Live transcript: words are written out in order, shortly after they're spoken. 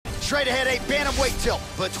Straight ahead, a bantamweight tilt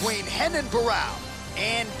between Renan Barao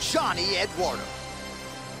and Johnny Eduardo.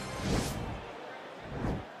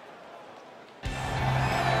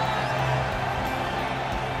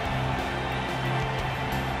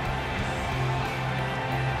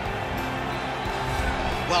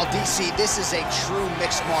 Well, DC, this is a true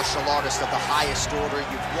mixed martial artist of the highest order.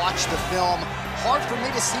 You've watched the film. Hard for me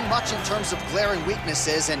to see much in terms of glaring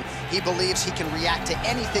weaknesses, and he believes he can react to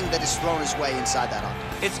anything that is thrown his way inside that octagon.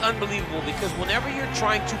 It's unbelievable because whenever you're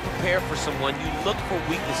trying to prepare for someone, you look for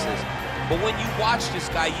weaknesses. But when you watch this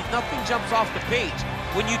guy, nothing jumps off the page.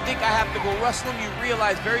 When you think I have to go wrestle him, you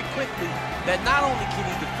realize very quickly that not only can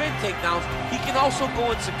he defend takedowns, he can also go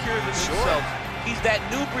and secure them himself. He's that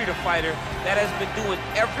new breed of fighter that has been doing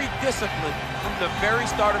every discipline from the very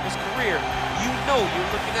start of his career. You know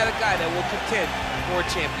you're looking at a guy that will contend for a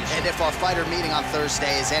championship. And if our fighter meeting on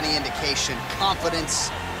Thursday is any indication, confidence,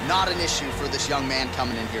 not an issue for this young man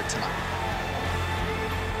coming in here tonight.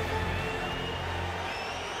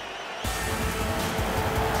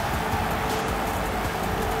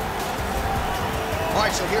 All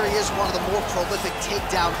right, so here he is, one of the more prolific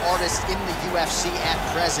takedown artists in the UFC at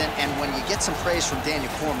present. And when you get some praise from Daniel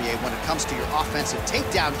Cormier, when it comes to your offensive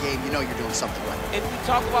takedown game, you know you're doing something right. And we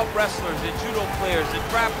talk about wrestlers and judo players and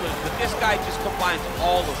grapplers, but this guy just combines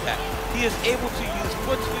all of that. He is able to use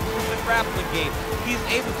foot sweeps from the grappling game. He's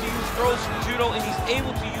able to use throws from judo, and he's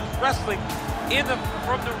able to use wrestling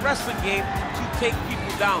from the wrestling game to take people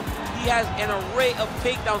down. He has an array of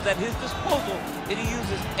takedowns at his disposal, and he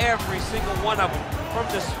uses every single one of them. From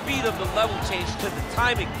the speed of the level change, to the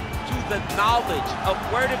timing, to the knowledge of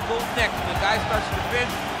where to go next. When the guy starts to defend,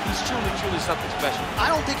 he's truly something special. I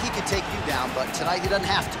don't think he can take you down, but tonight he doesn't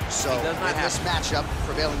have to. So in this matchup,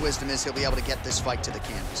 prevailing wisdom is he'll be able to get this fight to the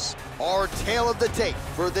canvas. Our tale of the tape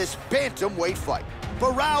for this bantamweight fight.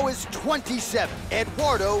 Barao is 27,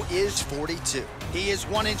 Eduardo is 42. He is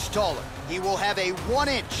 1 inch taller. He will have a 1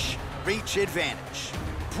 inch reach advantage.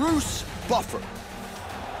 Bruce Buffer.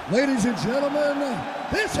 Ladies and gentlemen,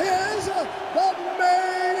 this is the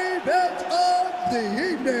main event of the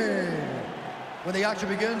evening. When the action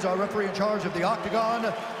begins, our referee in charge of the octagon,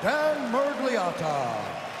 Dan Mergliata.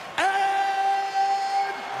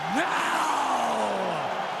 And now,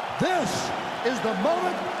 this is the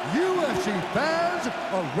moment UFC fans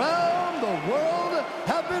around the world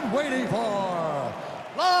have been waiting for.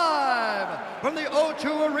 Live from the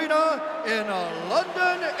O2 Arena in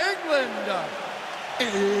London, England.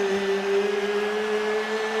 It's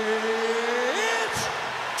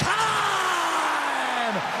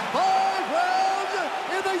time! 5 rounds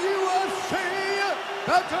in the UFC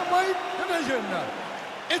bantamweight division.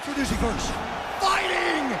 Introducing first,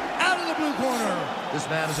 fighting out of the blue corner. This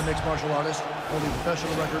man is a mixed martial artist, holding a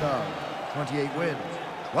professional record of 28 wins,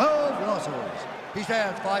 12 losses. He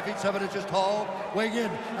stands 5 feet 7 inches tall, weighing in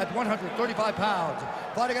at 135 pounds.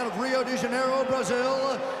 Fighting out of Rio de Janeiro,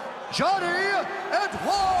 Brazil, Johnny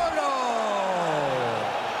Eduardo!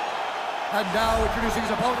 And now introducing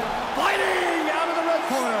his opponent, fighting out of the red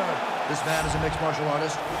corner. This man is a mixed martial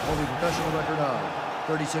artist, holding a professional record of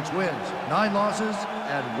 36 wins, 9 losses,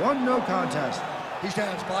 and 1 no contest. He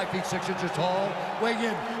stands 5 feet 6 inches tall, weighing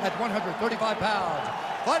in at 135 pounds.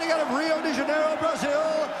 Fighting out of Rio de Janeiro,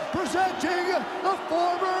 Brazil, presenting the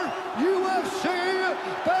former UFC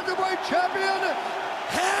bantamweight champion,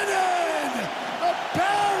 Renan, the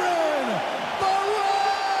Baron Barao!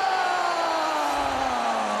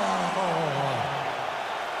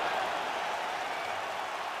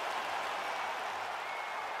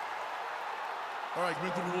 All right,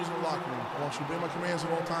 commit to the rules of the locker room. I want you to obey my commands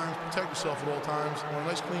at all times, protect yourself at all times. I want a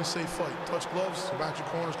nice, clean, safe fight. Touch gloves, back your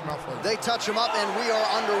corners, come out fighting. They touch him up, and we are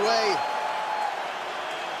underway.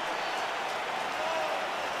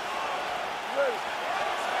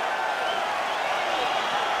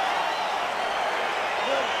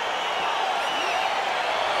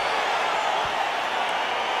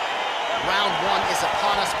 Round 1 is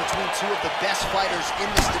upon us between 2 of the best fighters in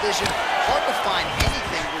this division. Hard to find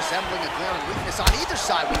anything resembling a glaring weakness on either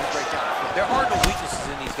side when you break down the field. There are no weaknesses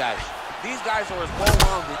in these guys. These guys are as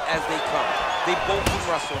well-rounded as they come. They both can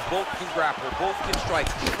wrestle, both can grapple, both can strike.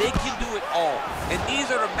 They can do it all. And these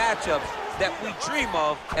are the matchups that we dream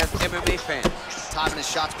of as MMA fans. Timing his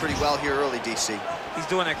shots pretty well here early, DC. He's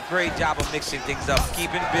doing a great job of mixing things up,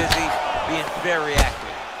 keeping busy, being very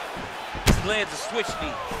active. He lands a switch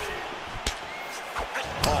knee.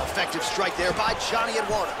 Oh, effective strike there by Johnny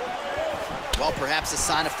Eduardo. Well, perhaps a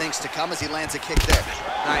sign of things to come as he lands a kick there.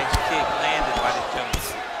 Nice kick landed by the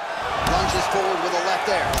gentleman. Lunges forward with a left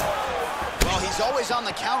there. Well, he's always on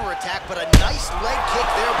the counterattack, but a nice leg kick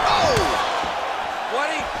there. Oh!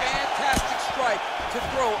 What a fantastic strike strike to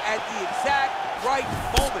throw at the exact right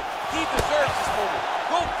moment. He deserves this moment.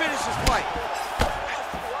 Go finish his fight.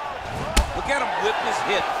 Look at him whip his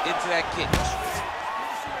hip into that kick.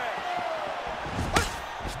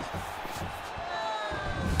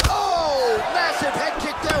 Oh, massive head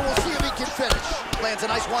kick there. We'll see if he can finish. Lands a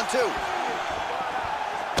nice 1-2.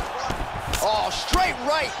 Oh, straight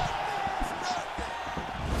right.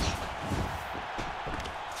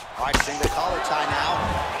 All right, single collar tie now.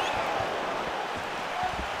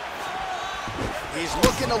 He's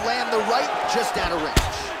looking to land the right, just out of range.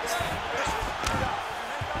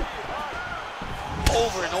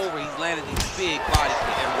 Over and over, he's landed these big body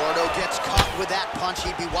kicks. Eduardo gets caught with that punch.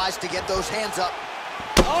 He'd be wise to get those hands up.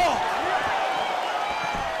 Oh!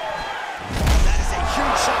 That is a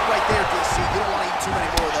huge shot right there, DC. You don't want to eat too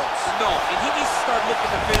many more of those. No, and he needs to start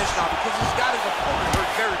looking to finish now because he's got his opponent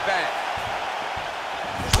hurt very bad.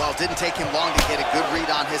 Well, it didn't take him long to get a good read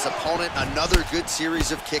on his opponent. Another good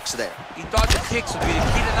series of kicks there. He thought the kicks would be the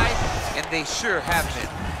key tonight, and they sure have been.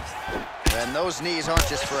 And those knees aren't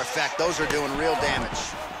just for effect. Those are doing real damage.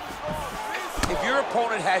 If your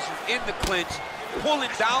opponent has you in the clinch, pulling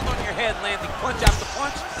down on your head, landing punch after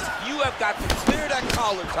punch, you have got to clear that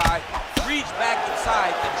collar tie, reach back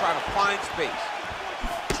inside, and try to find space.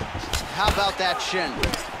 How about that shin?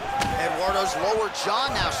 Eduardo's lower jaw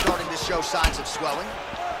now starting to show signs of swelling.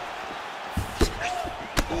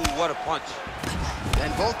 Ooh, what a punch.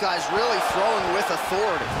 And both guys really throwing with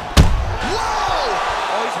authority. Whoa!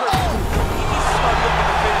 Oh, he's hurt. He needs to start looking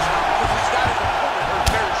to finish now because he's got his opponent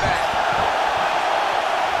hurt very bad.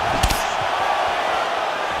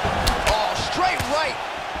 Oh, straight right.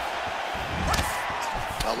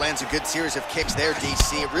 Well, lands a good series of kicks there,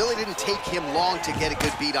 DC. It really didn't take him long to get a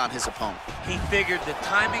good beat on his opponent. He figured the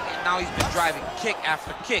timing, and now he's been driving kick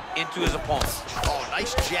after kick into his opponent. Oh,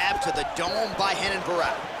 nice jab to the dome by Renan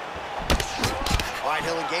Barao. All right,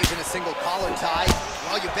 he'll engage in a single collar tie.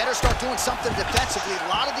 Well, you better start doing something defensively. A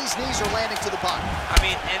lot of these knees are landing to the body. I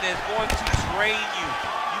mean, and it's going to drain you.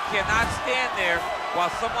 You cannot stand there while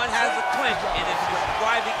someone has a clinch and is just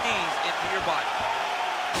driving knees into your body.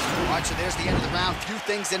 All right, so there's the end of the round. Few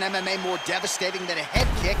things in MMA more devastating than a head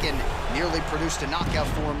kick, and nearly produced a knockout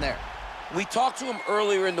for him there. We talked to him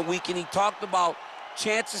earlier in the week, and he talked about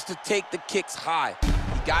chances to take the kicks high.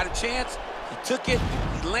 He got a chance, he took it,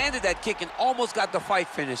 he landed that kick, and almost got the fight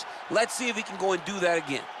finished. Let's see if he can go and do that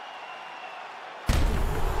again.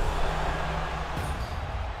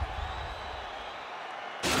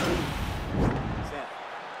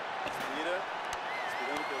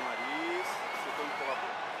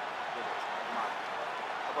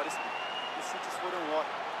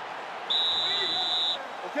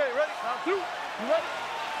 Okay, ready? Round 2. You ready?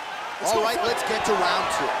 All right, let's get to round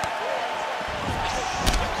 2.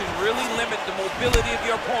 You can really limit the mobility of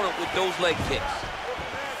your opponent with those leg kicks.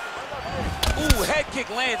 Ooh, head kick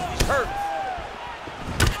lands, he's hurt.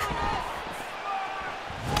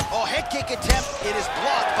 Oh, head kick attempt. It is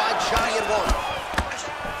blocked by Johnny Eduardo.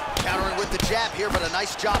 Countering with the jab here, but a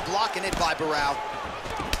nice job blocking it by Barao.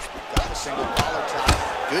 Got the single collar tie.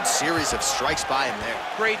 Good series of strikes by him there.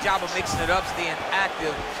 Great job of mixing it up, staying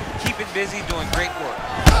active, keeping busy, doing great work.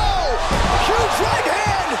 Oh! Huge right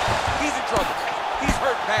hand! He's in trouble. He's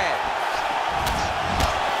hurt bad.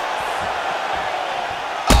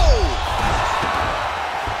 Oh!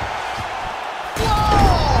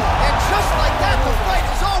 Whoa! And just like that, the fight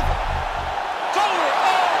is over. It's over.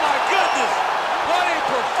 Oh, my goodness. What a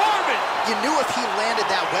performance. You knew if he landed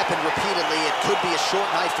that weapon repeatedly, it could be a short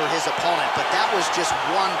night for his opponent, but that was just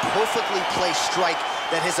one perfectly placed strike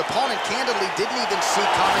that his opponent candidly didn't even see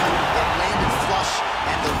coming. It landed flush,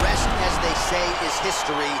 and the rest, as they say, is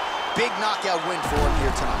history. Big knockout win for him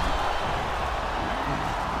here tonight.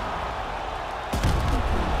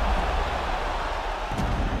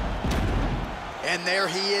 And there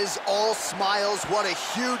he is, all smiles. What a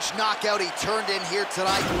huge knockout he turned in here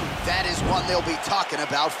tonight. That is one they'll be talking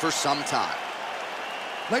about for some time.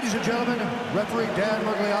 Ladies and gentlemen, referee Dan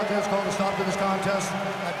Murgliata has called a stop to this contest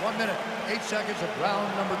at 1 minute, 8 seconds of round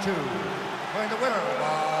number 2. Declaring the winner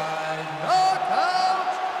by knockout,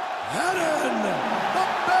 Renan.